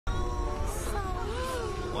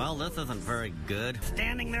Well, this isn't very good.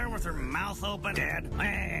 Standing there with her mouth open, dead.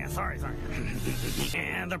 Sorry.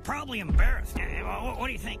 And they're probably embarrassed. What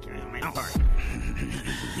do you think? Oh, sorry.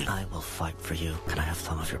 I will fight for you. Can I have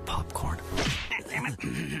some of your popcorn? Damn it.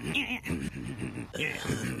 Yeah.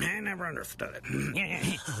 I never understood it.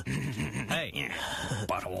 Hey.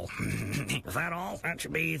 Butthole. Is that all? That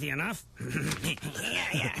should be easy enough.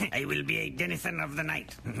 Yeah. I will be a denizen of the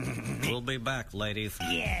night. We'll be back, ladies.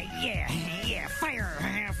 Yeah. Fire.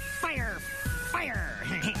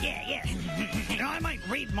 Yeah. You know, I might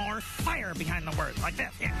read more fire behind the words, like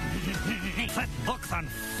this. Yeah. Set books on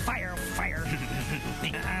fire.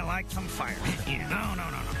 I like some fire. Yeah. No.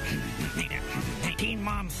 Yeah. Teen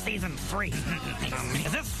Mom Season 3.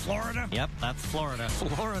 Is this Florida? Yep, that's Florida.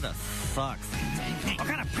 Florida sucks. What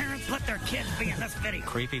kind of parents let their kids be in this video?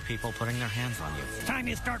 Creepy people putting their hands on you. It's time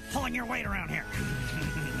you start pulling your weight around here.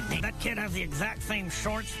 That kid has the exact same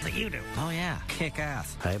shorts that you do. Oh, yeah. Kick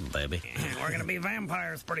ass. Hey, baby. We're gonna be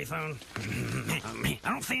vampires pretty soon. I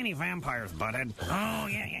don't see any vampires, butthead. Oh,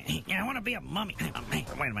 yeah. I want to be a mummy. Wait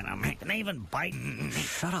a minute. Can they even bite?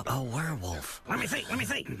 Shut up. A werewolf. Let me see.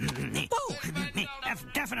 Whoa! That's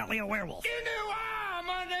definitely a werewolf.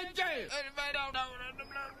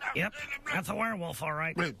 Yep, that's a werewolf, all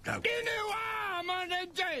right.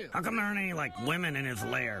 How come there aren't any, like, women in his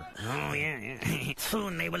lair? Oh, yeah.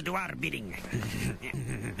 Soon they will do our bidding.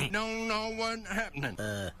 No, what happening?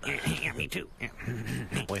 Yeah, me too. Yeah.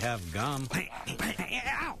 We have gum.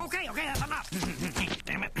 Ow, okay, that's enough.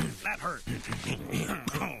 Damn it, that hurt.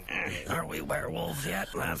 Are we werewolves yet?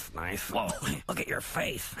 That's nice. Whoa, look at your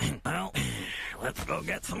face. Well, let's go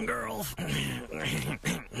get some girls.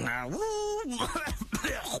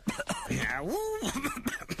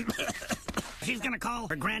 She's gonna call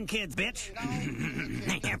her grandkids bitch.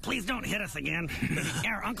 Yeah, please don't hit us again.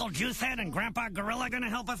 Are Uncle Juicehead and Grandpa Gorilla gonna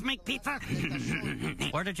help us make pizza?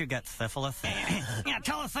 Where did you get syphilis? Yeah,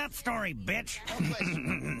 tell us that story, bitch.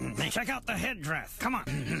 Check out the headdress. Come on.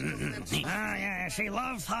 Yeah, she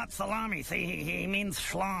loves hot salami. See, he means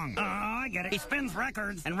schlong. Oh, I get it. He spins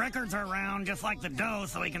records, and records are round just like the dough,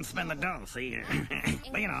 so he can spin the dough. See,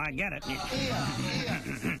 but you know, I get it.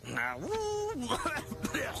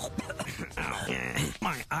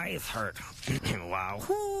 My eyes hurt. Wow.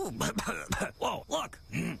 Whoa, look.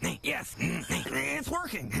 Yes, it's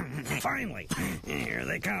working. Finally. Here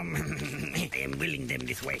they come. I am wheeling them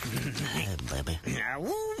this way. Hey, baby.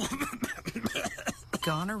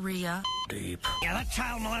 Gonorrhea. Deep. Yeah, that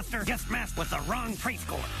child molester just messed with the wrong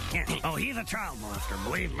preschooler. Yeah. Oh, he's a child molester,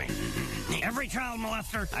 believe me. Every child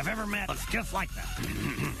molester I've ever met looks just like that.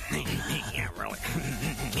 Yeah, really.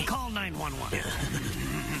 Call 911.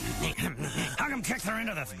 How come chicks are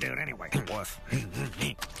into this dude anyway? Wuss.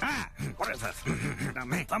 What is this?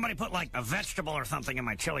 Somebody put like a vegetable or something in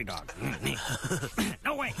my chili dog.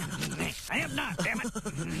 No way. I am not, damn it.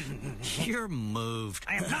 You're moved.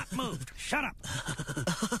 I am not moved. Shut up.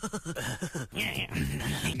 Yeah.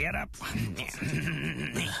 Get up.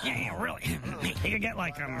 Yeah, really. He could get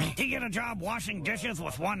like he could get a job washing dishes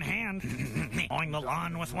with one hand, mowing the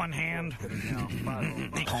lawn with one hand.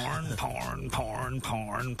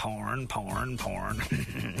 Porn.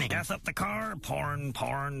 Gas up the car. Porn.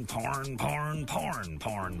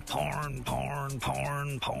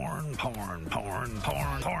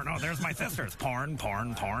 Oh, there's my sisters. Porn.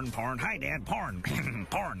 Hi, Dad. Porn.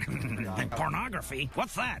 Pornography.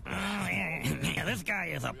 What's that? Yeah, this guy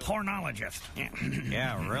is a pornologist.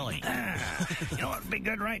 Yeah, really. You know what would be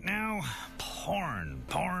good right now? Porn.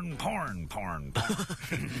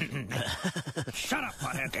 Shut up,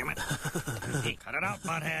 butthead, damn it. Cut it out,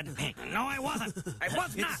 butthead. No, I wasn't. I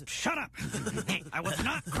was not. Shut up. I was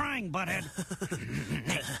not crying, butthead.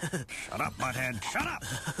 Shut up, butthead. Shut up.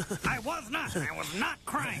 I was not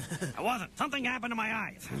crying. I wasn't. Something happened to my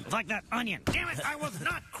eyes. It's like that onion. Damn it, I was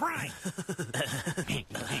not crying.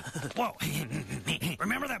 Whoa.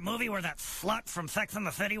 Remember that movie where that slut from Sex and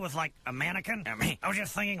the City was like a mannequin? I was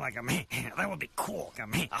just thinking like that would be cool.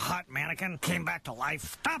 A hot mannequin came back to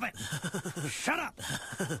life. Stop it. Shut up.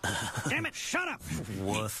 Damn it, shut up.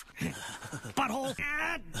 Wuss. Butthole.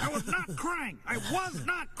 I was not crying. I was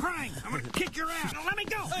not crying. I'm gonna kick your ass. Now let me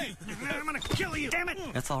go. Hey. I'm gonna kill you. Damn it.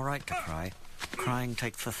 It's all right to cry. Crying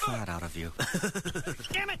takes the fat out of you.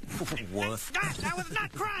 Damn it. Wuss. God, I was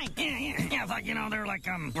not crying. Yeah, it's like, they're like,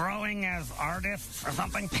 growing as artists or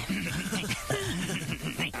something.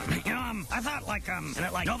 I thought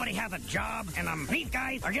that nobody has a job and, these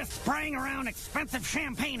guys are just spraying around expensive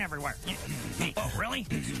champagne everywhere. Oh, really?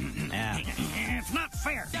 Yeah. It's not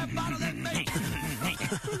fair.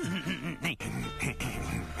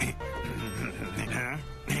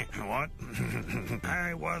 What?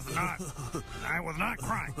 I was not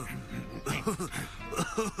crying.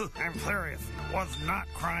 I'm serious. Was not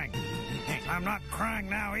crying. I'm not crying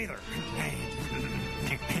now either.